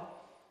God,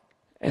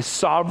 as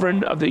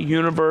sovereign of the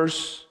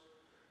universe,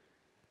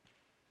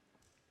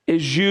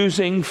 is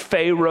using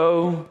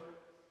Pharaoh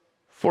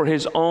for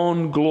his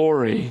own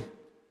glory.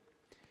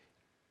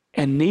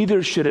 And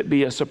neither should it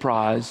be a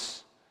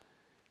surprise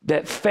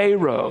that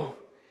Pharaoh,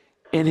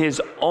 in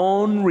his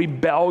own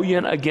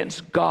rebellion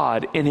against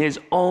God, in his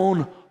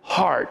own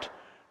heart,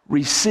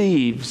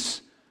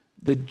 receives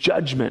the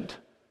judgment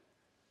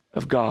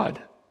of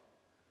God.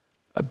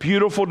 A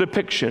beautiful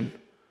depiction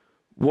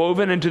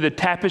woven into the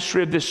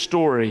tapestry of this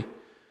story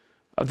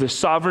of the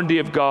sovereignty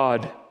of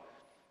God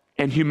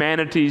and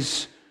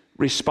humanity's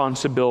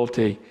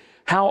responsibility.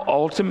 How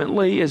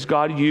ultimately is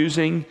God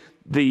using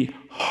the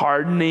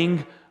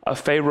hardening of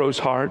Pharaoh's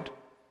heart?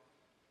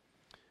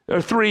 There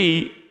are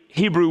three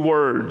Hebrew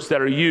words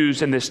that are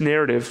used in this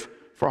narrative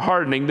for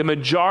hardening. The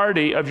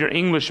majority of your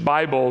English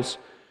Bibles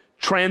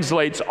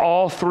translates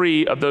all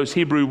three of those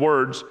Hebrew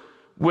words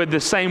with the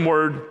same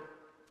word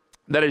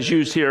that is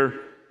used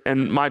here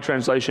in my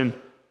translation,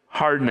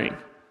 hardening.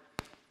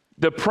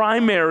 The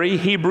primary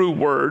Hebrew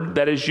word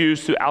that is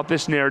used throughout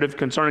this narrative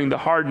concerning the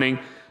hardening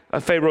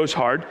of Pharaoh's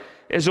heart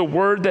is a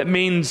word that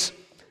means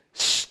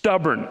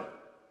stubborn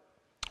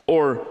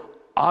or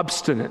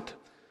obstinate.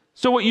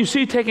 So what you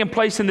see taking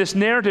place in this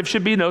narrative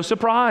should be no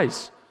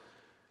surprise.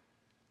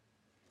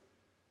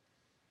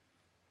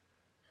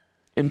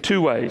 In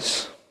two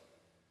ways.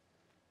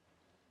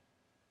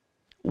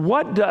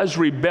 What does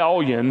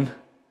rebellion,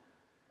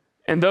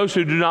 and those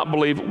who do not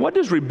believe, what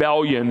does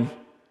rebellion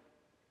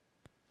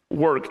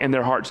work in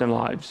their hearts and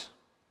lives?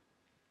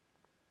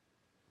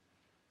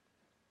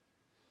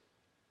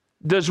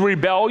 Does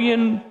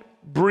rebellion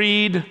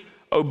breed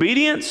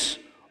obedience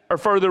or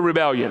further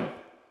rebellion?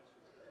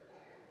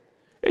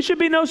 It should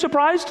be no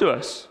surprise to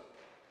us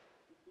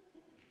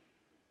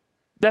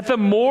that the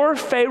more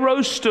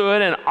Pharaoh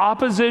stood in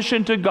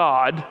opposition to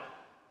God,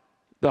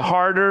 the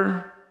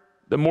harder,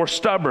 the more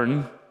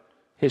stubborn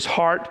his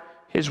heart,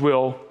 his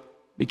will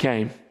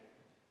became.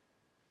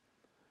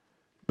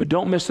 But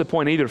don't miss the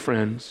point either,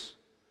 friends,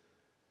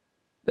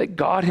 that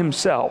God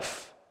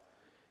himself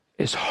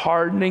is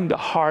hardening the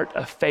heart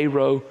of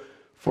Pharaoh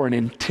for an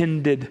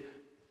intended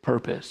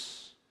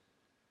purpose.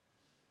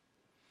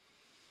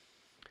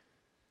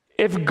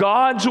 If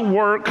God's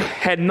work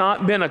had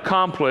not been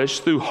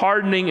accomplished through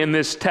hardening in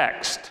this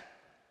text,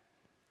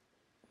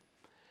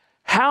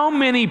 how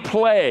many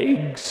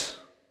plagues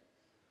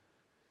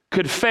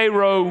could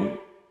Pharaoh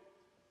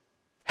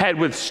had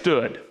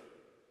withstood?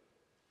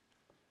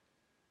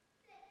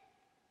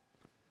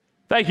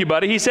 Thank you,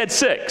 buddy. He said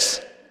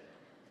 6.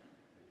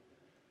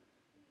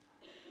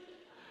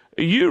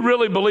 You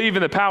really believe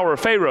in the power of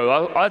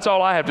Pharaoh. That's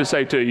all I have to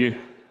say to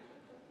you.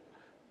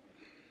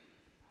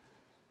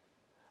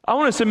 I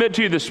want to submit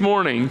to you this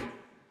morning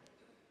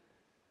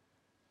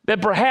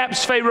that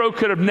perhaps Pharaoh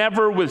could have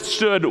never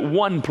withstood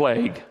one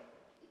plague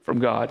from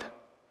God.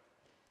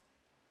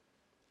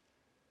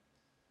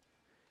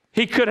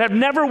 He could have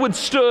never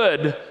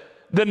withstood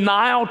the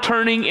Nile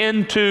turning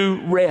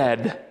into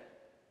red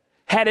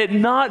had it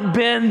not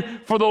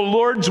been for the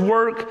Lord's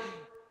work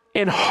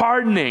in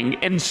hardening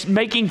and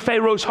making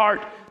Pharaoh's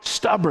heart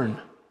stubborn.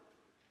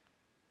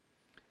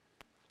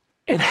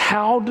 And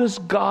how does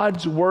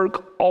God's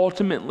work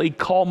ultimately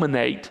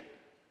culminate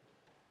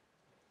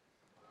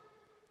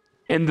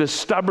in the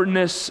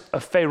stubbornness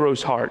of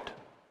Pharaoh's heart?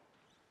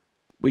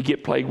 We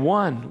get plague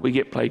 1, we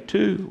get plague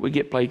 2, we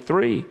get plague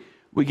 3,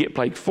 we get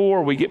plague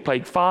 4, we get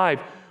plague 5,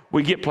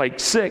 we get plague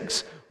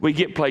 6, we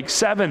get plague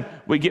 7,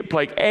 we get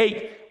plague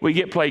 8, we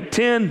get plague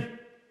 10,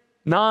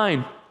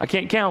 9, I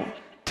can't count,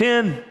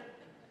 10.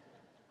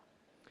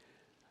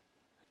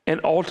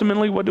 And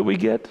ultimately, what do we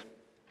get?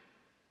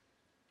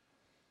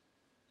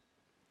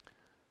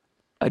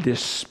 A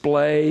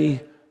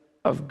display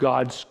of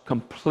God's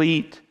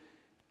complete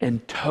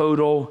and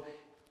total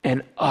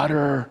and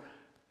utter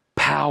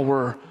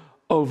power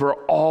over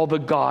all the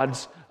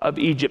gods of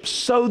Egypt,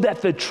 so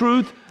that the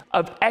truth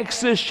of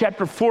Exodus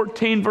chapter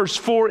 14 verse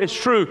 4 is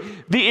true.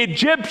 The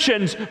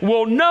Egyptians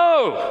will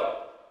know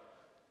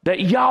that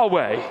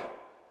Yahweh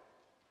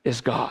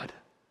is God.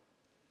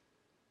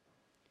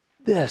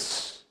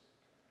 This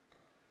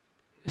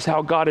is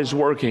how God is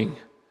working.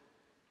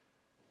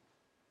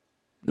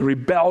 The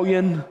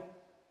rebellion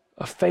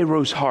of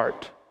Pharaoh's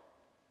heart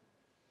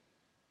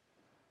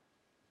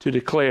to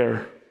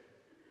declare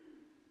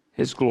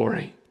his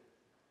glory.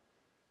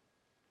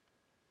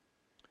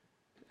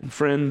 And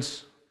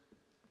friends,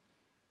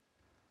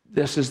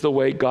 this is the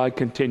way God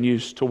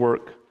continues to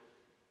work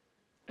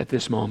at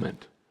this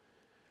moment.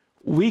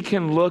 We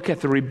can look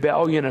at the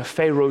rebellion of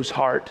Pharaoh's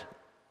heart,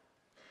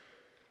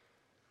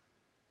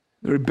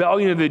 the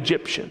rebellion of the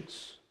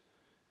Egyptians.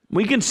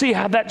 We can see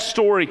how that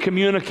story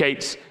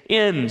communicates,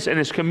 ends, and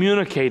is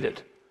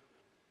communicated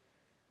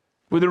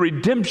with the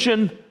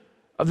redemption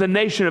of the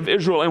nation of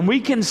Israel. And we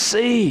can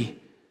see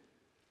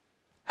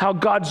how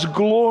God's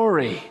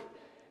glory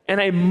in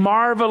a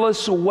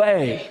marvelous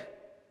way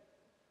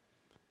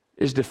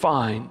is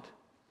defined.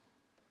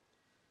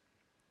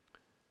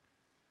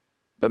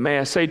 But may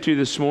I say to you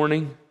this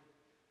morning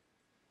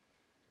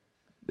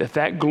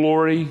that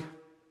glory,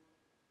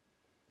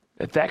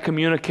 that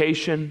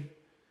communication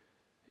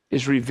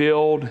is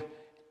revealed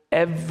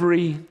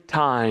every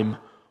time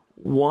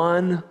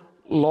one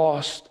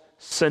lost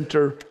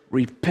sinner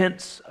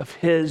repents of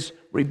his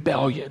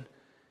rebellion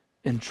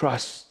and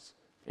trusts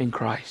in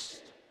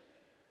Christ.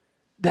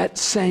 That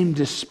same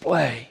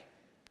display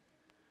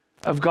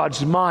of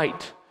God's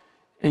might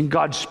and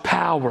God's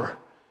power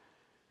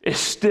is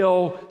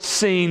still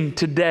seen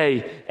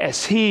today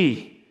as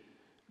He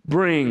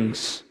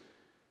brings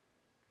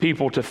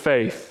people to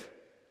faith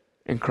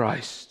in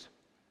Christ.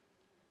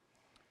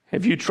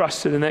 Have you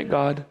trusted in that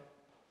God?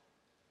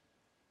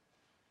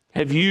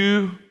 Have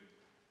you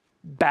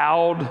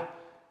bowed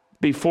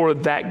before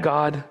that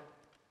God?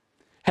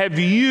 Have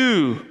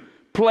you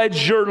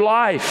pledged your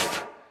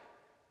life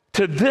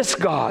to this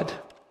God?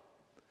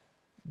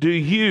 Do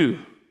you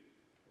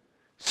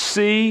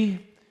see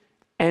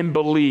and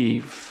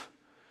believe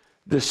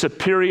the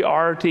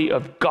superiority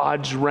of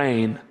God's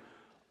reign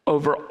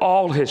over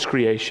all His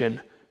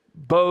creation,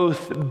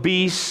 both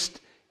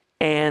beast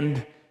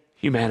and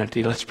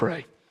humanity? Let's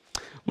pray.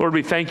 Lord,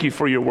 we thank you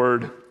for your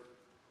word.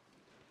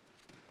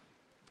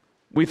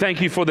 We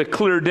thank you for the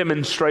clear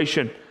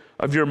demonstration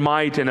of your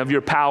might and of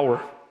your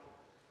power.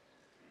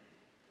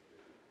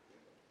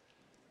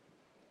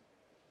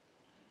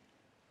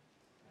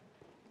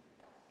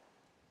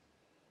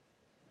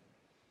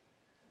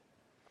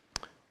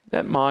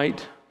 That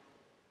might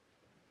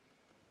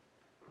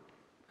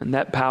and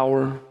that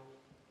power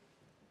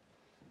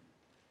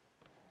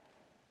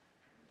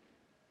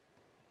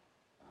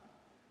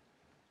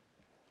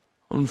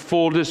on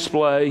full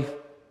display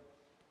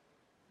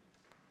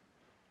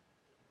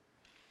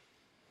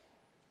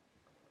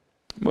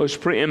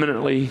most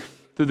preeminently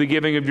through the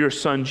giving of your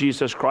Son,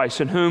 Jesus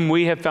Christ, in whom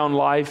we have found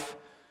life,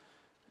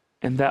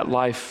 and that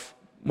life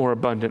more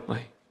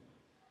abundantly.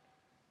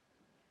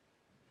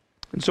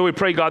 And so we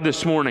pray, God,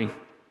 this morning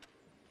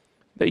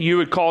that you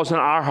would cause in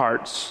our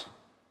hearts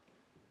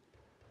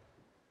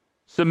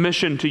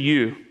submission to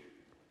you.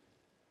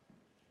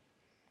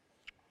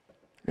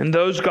 And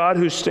those, God,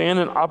 who stand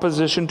in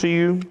opposition to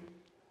you,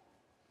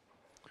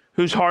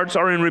 whose hearts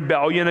are in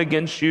rebellion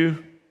against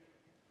you,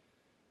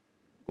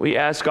 we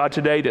ask, God,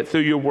 today that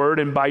through your word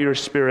and by your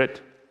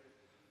Spirit,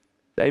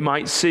 they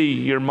might see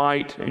your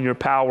might and your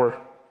power.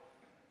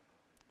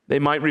 They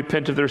might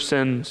repent of their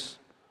sins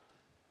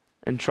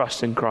and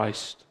trust in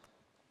Christ.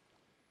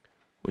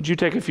 Would you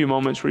take a few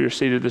moments where you're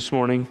seated this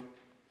morning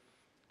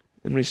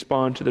and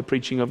respond to the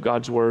preaching of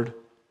God's word?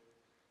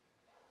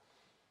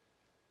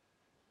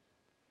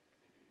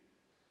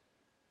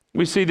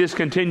 We see this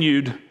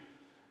continued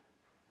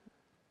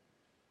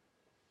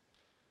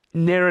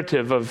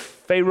narrative of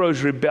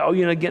Pharaoh's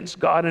rebellion against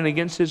God and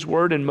against his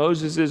word, and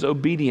Moses'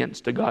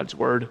 obedience to God's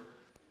word.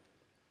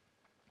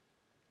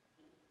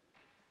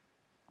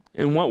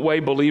 In what way,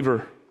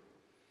 believer,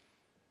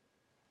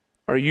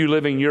 are you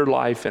living your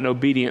life in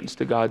obedience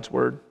to God's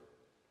word?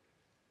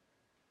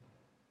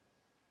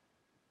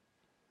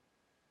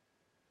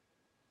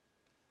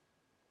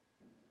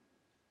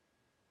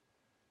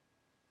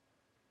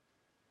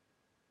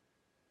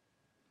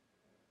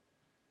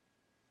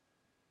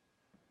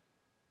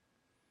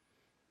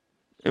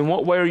 In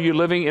what way are you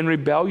living in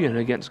rebellion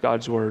against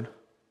God's word?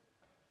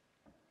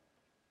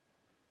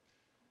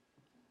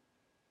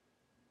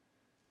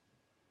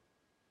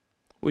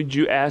 Would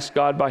you ask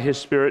God by His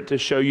Spirit to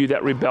show you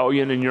that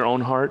rebellion in your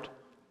own heart?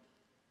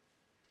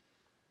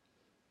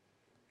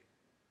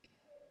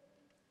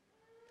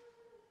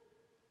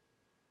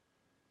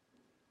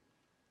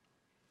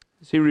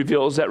 As He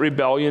reveals that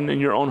rebellion in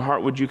your own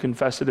heart, would you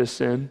confess it as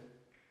sin?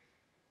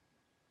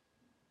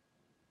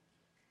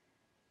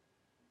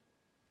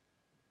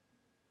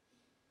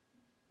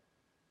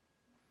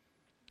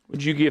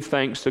 Would you give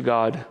thanks to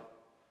God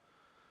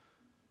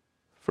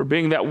for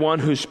being that one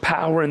whose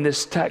power in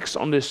this text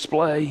on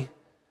display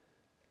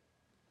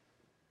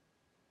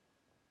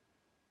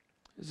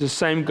is the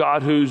same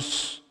God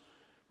who's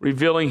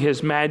revealing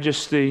His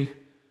majesty,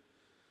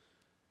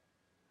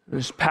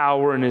 His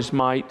power, and His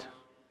might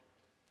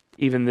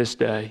even this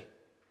day?